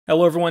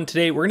Hello everyone,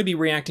 today we're going to be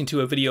reacting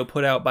to a video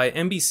put out by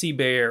NBC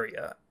Bay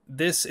Area.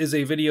 This is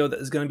a video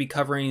that is going to be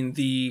covering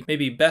the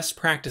maybe best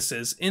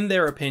practices, in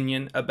their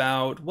opinion,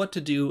 about what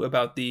to do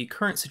about the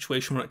current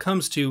situation when it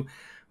comes to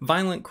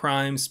violent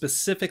crime,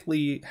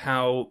 specifically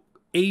how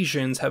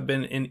Asians have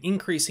been an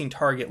increasing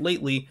target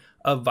lately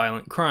of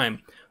violent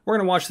crime. We're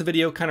going to watch the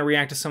video, kind of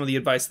react to some of the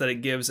advice that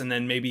it gives, and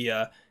then maybe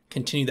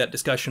continue that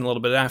discussion a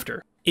little bit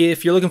after.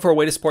 If you're looking for a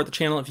way to support the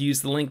channel, if you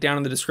use the link down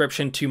in the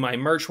description to my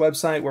merch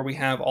website where we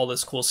have all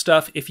this cool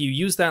stuff, if you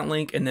use that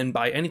link and then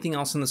buy anything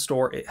else in the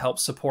store, it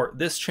helps support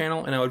this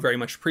channel and I would very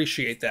much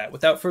appreciate that.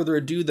 Without further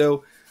ado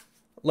though,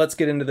 let's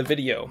get into the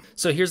video.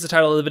 So here's the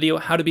title of the video,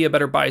 How to Be a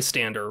Better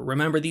Bystander.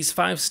 Remember these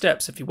 5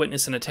 steps if you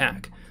witness an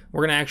attack.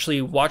 We're going to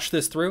actually watch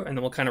this through and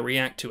then we'll kind of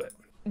react to it.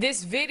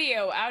 This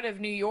video out of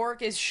New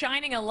York is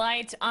shining a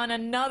light on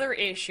another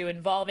issue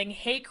involving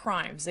hate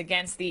crimes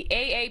against the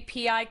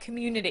AAPI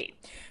community.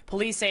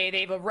 Police say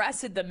they've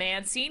arrested the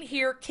man seen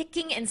here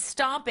kicking and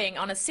stomping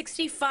on a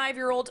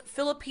 65-year-old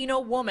Filipino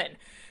woman.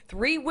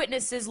 3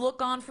 witnesses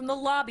look on from the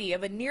lobby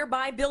of a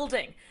nearby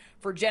building.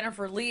 For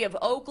Jennifer Lee of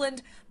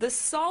Oakland, the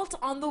salt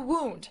on the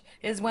wound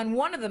is when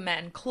one of the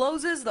men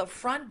closes the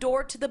front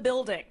door to the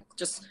building.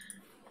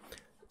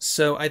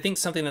 So I think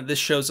something that this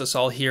shows us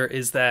all here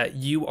is that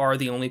you are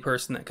the only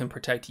person that can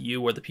protect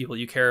you or the people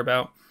you care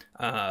about.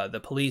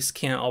 The police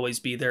can't always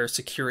be there.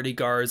 Security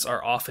guards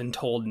are often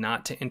told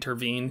not to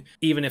intervene.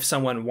 Even if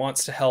someone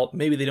wants to help,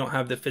 maybe they don't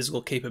have the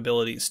physical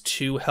capabilities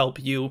to help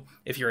you.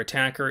 If your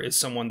attacker is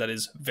someone that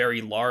is very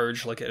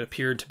large, like it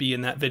appeared to be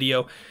in that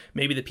video,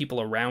 maybe the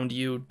people around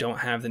you don't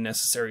have the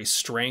necessary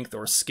strength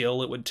or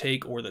skill it would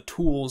take or the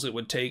tools it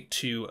would take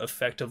to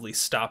effectively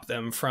stop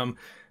them from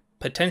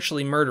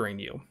potentially murdering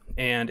you.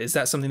 And is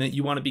that something that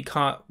you want to be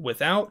caught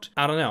without?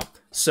 I don't know.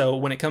 So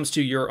when it comes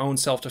to your own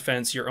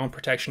self-defense, your own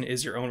protection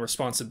is your own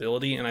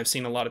responsibility. And I've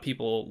seen a lot of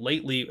people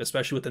lately,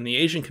 especially within the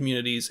Asian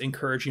communities,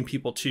 encouraging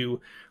people to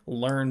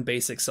learn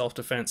basic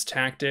self-defense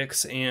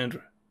tactics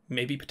and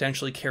maybe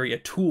potentially carry a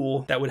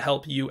tool that would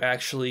help you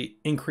actually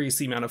increase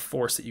the amount of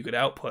force that you could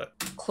output.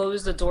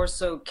 Close the door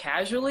so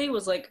casually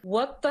was like,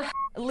 what the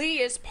Lee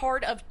is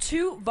part of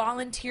 2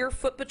 volunteer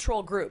foot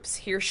patrol groups.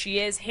 Here she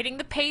is hitting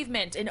the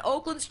pavement in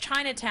Oakland's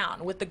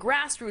Chinatown with the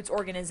grassroots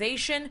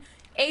organization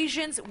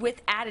Asians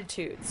with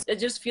Attitudes. It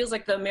just feels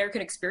like the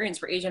American experience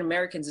for Asian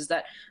Americans is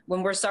that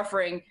when we're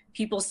suffering,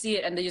 people see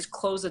it and they just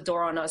close the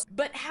door on us.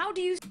 But how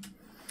do you...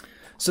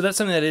 So that's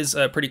something that is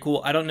pretty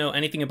cool. I don't know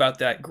anything about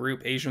that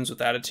group, Asians with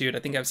Attitude. I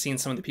think I've seen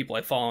some of the people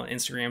I follow on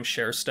Instagram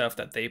share stuff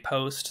that they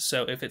post.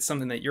 So if it's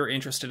something that you're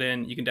interested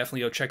in, you can definitely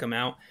go check them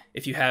out.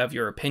 If you have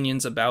your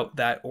opinions about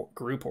that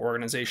group or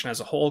organization as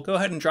a whole, go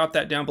ahead and drop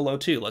that down below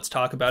too. Let's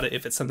talk about it.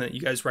 If it's something that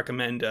you guys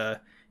recommend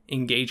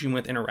engaging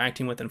with,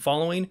 interacting with, and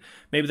following,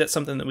 maybe that's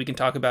something that we can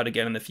talk about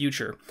again in the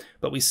future.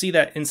 But we see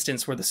that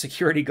instance where the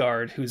security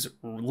guard, who's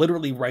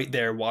literally right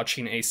there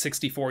watching a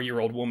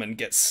 64-year-old woman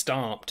get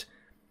stomped,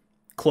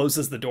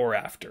 closes the door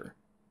after.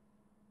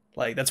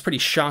 Like, that's pretty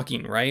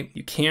shocking, right?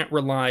 You can't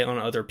rely on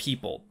other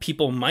people.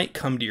 People might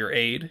come to your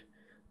aid,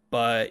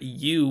 but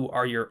you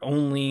are your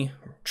only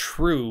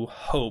true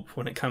hope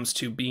when it comes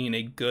to being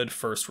a good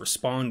first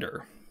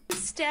responder.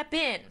 Step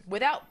in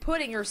without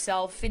putting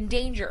yourself in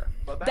danger?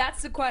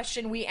 That's the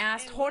question we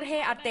asked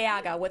Jorge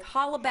Arteaga with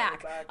Holla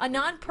Back, a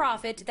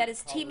nonprofit that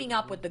is teaming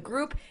up with the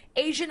group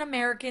Asian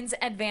Americans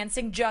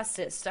Advancing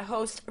Justice to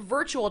host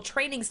virtual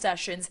training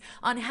sessions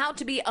on how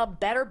to be a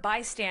better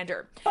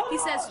bystander. He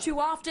says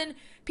too often,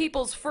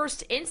 people's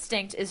first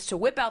instinct is to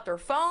whip out their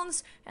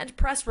phones and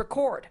press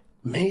record.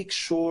 Make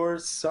sure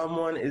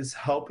someone is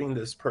helping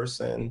this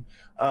person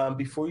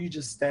before you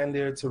just stand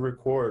there to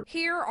record.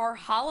 Here are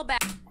Holla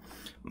Back.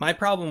 My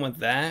problem with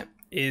that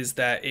is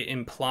that it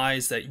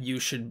implies that you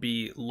should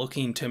be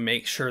looking to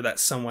make sure that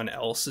someone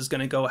else is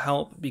going to go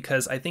help,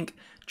 because I think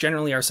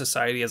generally our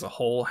society as a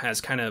whole has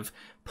kind of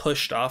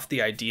pushed off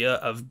the idea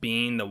of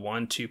being the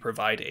one to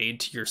provide aid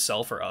to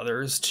yourself or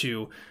others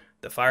to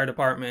the fire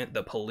department,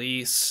 the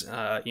police,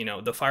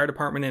 the fire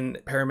department and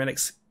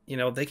paramedics.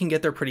 They can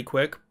get there pretty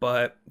quick,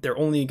 but they're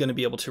only going to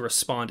be able to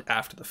respond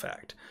after the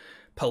fact.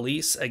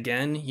 Police,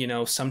 again,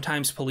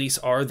 sometimes police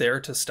are there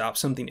to stop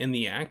something in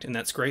the act, and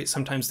that's great.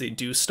 Sometimes they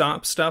do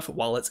stop stuff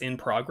while it's in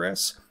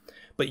progress,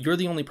 but you're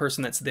the only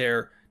person that's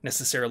there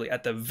necessarily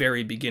at the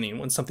very beginning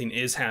when something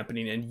is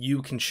happening, and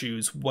you can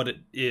choose what it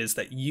is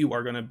that you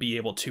are going to be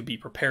able to be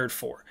prepared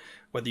for.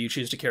 Whether you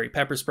choose to carry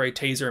pepper spray,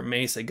 taser,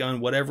 mace, a gun,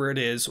 whatever it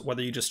is,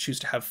 whether you just choose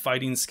to have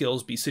fighting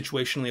skills, be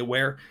situationally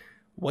aware,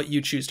 what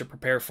you choose to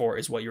prepare for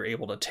is what you're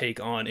able to take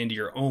on into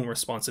your own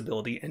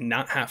responsibility and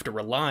not have to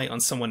rely on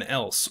someone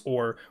else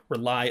or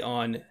rely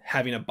on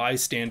having a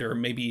bystander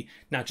maybe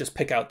not just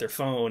pick out their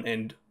phone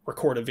and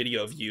record a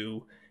video of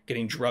you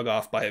getting drug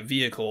off by a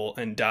vehicle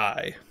and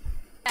die.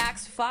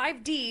 Acts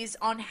 5 Ds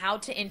on how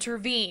to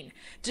intervene.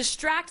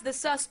 Distract the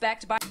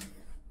suspect by...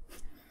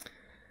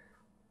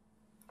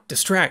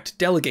 Distract,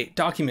 delegate,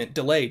 document,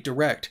 delay,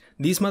 direct.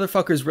 These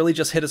motherfuckers really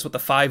just hit us with the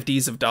 5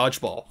 Ds of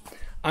dodgeball.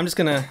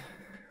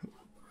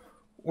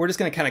 we're just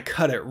gonna kind of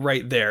cut it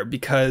right there,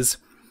 because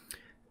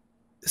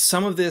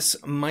some of this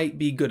might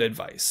be good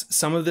advice.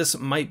 Some of this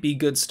might be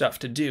good stuff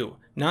to do.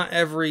 Not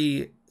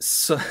every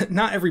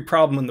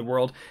problem in the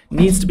world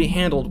needs to be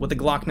handled with a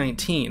Glock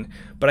 19,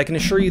 but I can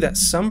assure you that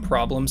some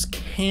problems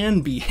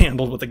can be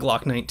handled with a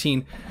Glock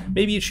 19.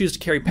 Maybe you choose to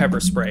carry pepper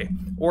spray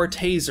or a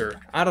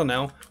taser. I don't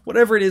know.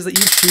 Whatever it is that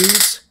you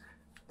choose,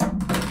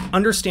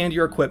 understand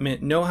your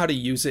equipment, know how to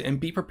use it, and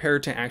be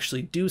prepared to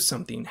actually do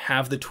something.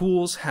 Have the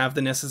tools, have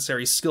the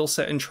necessary skill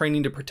set and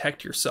training to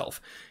protect yourself.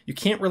 You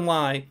can't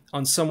rely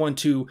on someone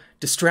to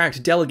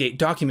distract, delegate,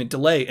 document,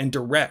 delay, and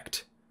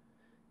direct.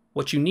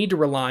 What you need to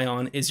rely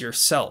on is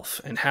yourself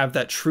and have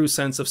that true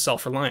sense of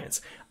self-reliance.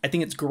 I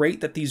think it's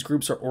great that these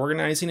groups are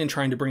organizing and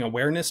trying to bring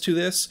awareness to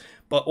this,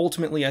 but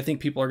ultimately I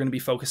think people are going to be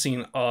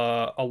focusing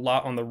a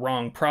lot on the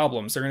wrong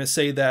problems. They're going to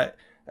say that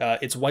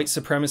it's white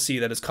supremacy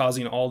that is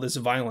causing all this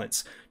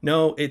violence.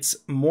 No, it's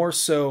more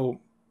so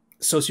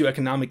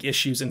socioeconomic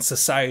issues in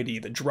society,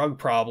 the drug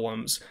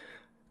problems,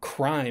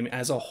 crime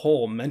as a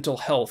whole, mental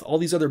health, all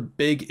these other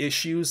big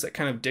issues that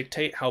kind of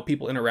dictate how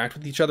people interact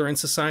with each other in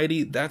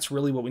society. That's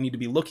really what we need to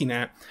be looking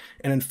at.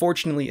 And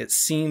unfortunately, it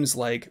seems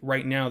like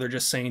right now they're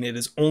just saying it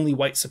is only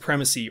white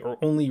supremacy or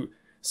only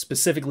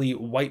specifically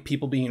white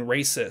people being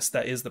racist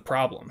that is the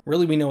problem.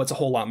 Really, we know it's a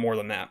whole lot more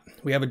than that.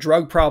 We have a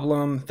drug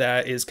problem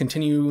that is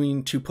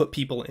continuing to put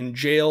people in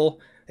jail.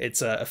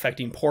 It's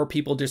affecting poor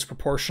people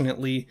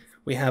disproportionately.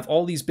 We have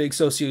all these big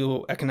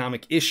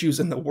socioeconomic issues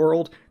in the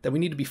world that we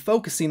need to be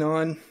focusing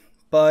on,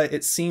 but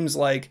it seems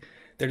like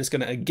they're just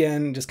going to,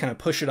 again, just kind of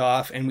push it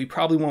off, and we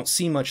probably won't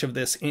see much of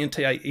this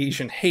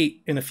anti-Asian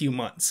hate in a few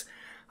months.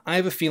 I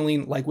have a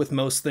feeling, like with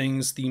most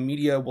things, the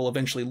media will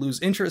eventually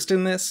lose interest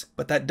in this,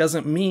 but that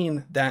doesn't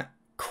mean that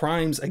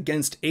crimes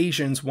against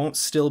Asians won't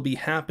still be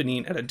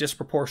happening at a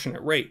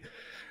disproportionate rate.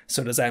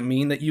 So does that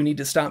mean that you need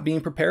to stop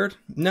being prepared?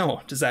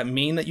 No. Does that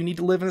mean that you need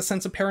to live in a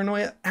sense of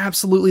paranoia?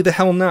 Absolutely the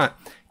hell not.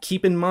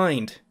 Keep in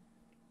mind,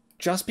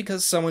 just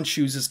because someone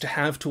chooses to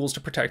have tools to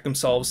protect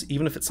themselves,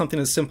 even if it's something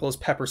as simple as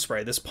pepper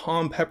spray, this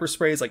palm pepper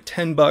spray is like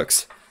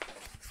 $10.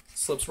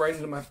 Slips right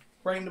into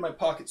my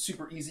pocket,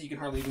 super easy, you can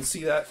hardly even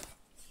see that.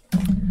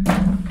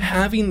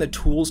 Having the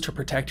tools to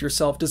protect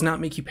yourself does not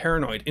make you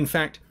paranoid. In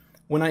fact,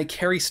 when I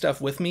carry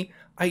stuff with me,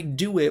 I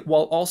do it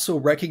while also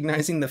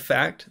recognizing the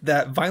fact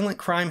that violent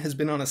crime has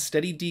been on a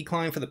steady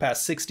decline for the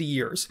past 60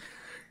 years.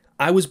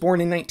 I was born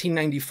in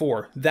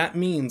 1994. That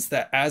means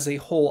that as a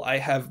whole, I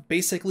have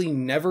basically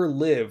never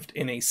lived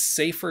in a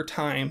safer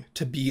time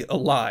to be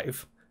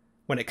alive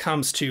when it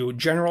comes to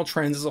general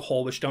trends as a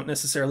whole, which don't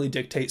necessarily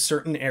dictate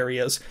certain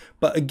areas.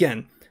 But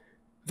again,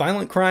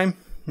 violent crime,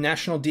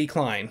 national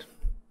decline.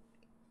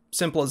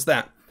 Simple as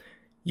that.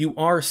 You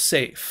are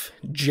safe,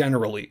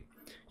 generally.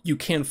 You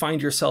can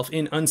find yourself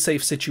in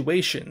unsafe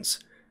situations.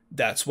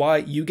 That's why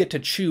you get to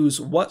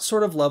choose what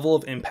sort of level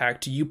of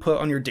impact do you put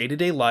on your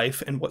day-to-day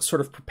life and what sort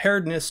of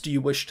preparedness do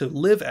you wish to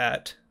live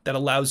at that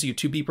allows you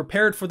to be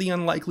prepared for the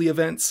unlikely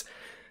events.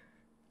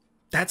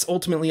 That's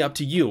ultimately up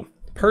to you.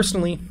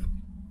 Personally,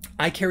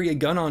 I carry a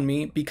gun on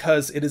me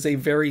because it is a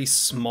very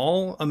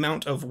small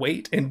amount of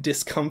weight and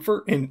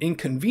discomfort and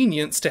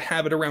inconvenience to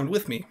have it around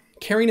with me.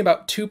 Carrying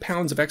about 2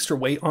 pounds of extra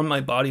weight on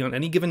my body on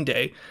any given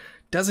day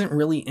doesn't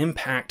really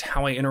impact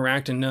how I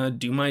interact and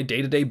do my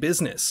day-to-day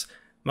business.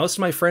 Most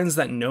of my friends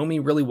that know me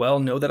really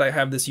well know that I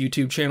have this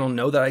YouTube channel,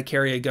 know that I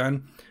carry a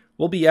gun.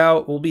 We'll be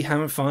out, we'll be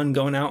having fun,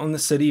 going out in the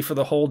city for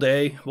the whole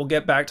day. We'll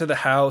get back to the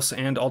house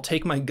and I'll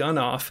take my gun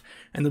off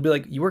and they'll be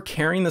like, you were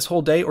carrying this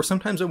whole day? Or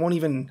sometimes I won't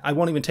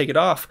even take it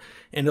off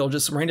and it'll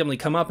just randomly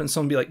come up and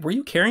someone will be like, were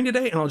you carrying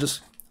today? And I'll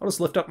just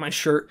lift up my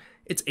shirt.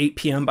 It's 8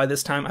 p.m. by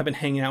this time. I've been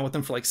hanging out with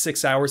them for like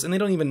 6 hours and they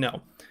don't even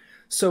know.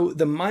 So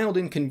the mild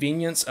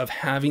inconvenience of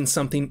having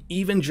something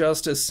even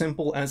just as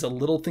simple as a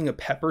little thing of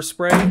pepper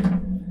spray,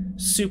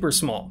 super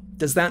small.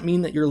 Does that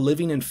mean that you're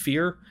living in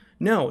fear?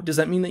 No. Does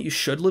that mean that you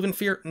should live in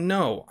fear?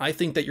 No. I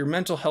think that your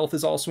mental health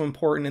is also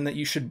important and that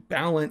you should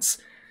balance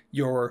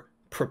your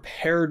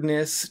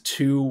preparedness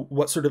to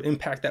what sort of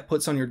impact that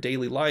puts on your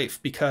daily life.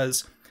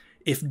 Because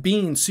if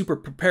being super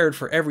prepared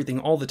for everything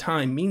all the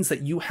time means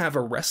that you have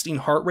a resting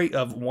heart rate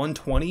of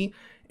 120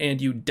 and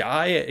you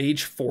die at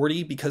age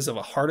 40 because of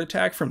a heart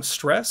attack from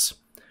stress,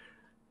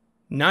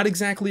 not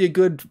exactly a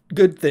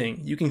good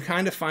thing. You can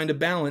kind of find a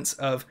balance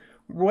of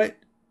what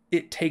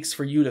it takes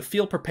for you to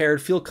feel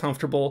prepared, feel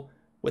comfortable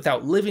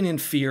without living in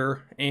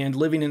fear and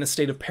living in a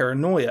state of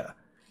paranoia.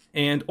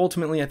 And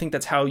ultimately, I think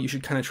that's how you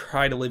should kind of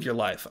try to live your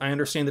life. I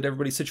understand that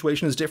everybody's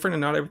situation is different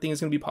and not everything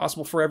is going to be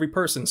possible for every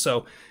person.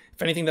 So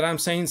if anything that I'm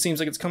saying seems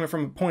like it's coming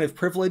from a point of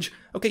privilege,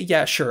 okay,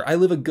 yeah, sure. I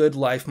live a good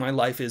life. My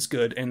life is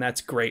good and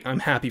that's great. I'm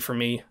happy for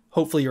me.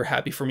 Hopefully you're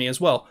happy for me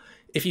as well.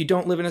 If you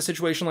don't live in a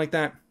situation like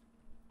that,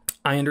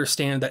 I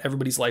understand that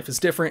everybody's life is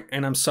different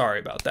and I'm sorry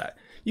about that.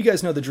 You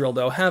guys know the drill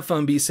though. Have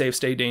fun, be safe,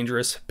 stay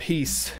dangerous. Peace.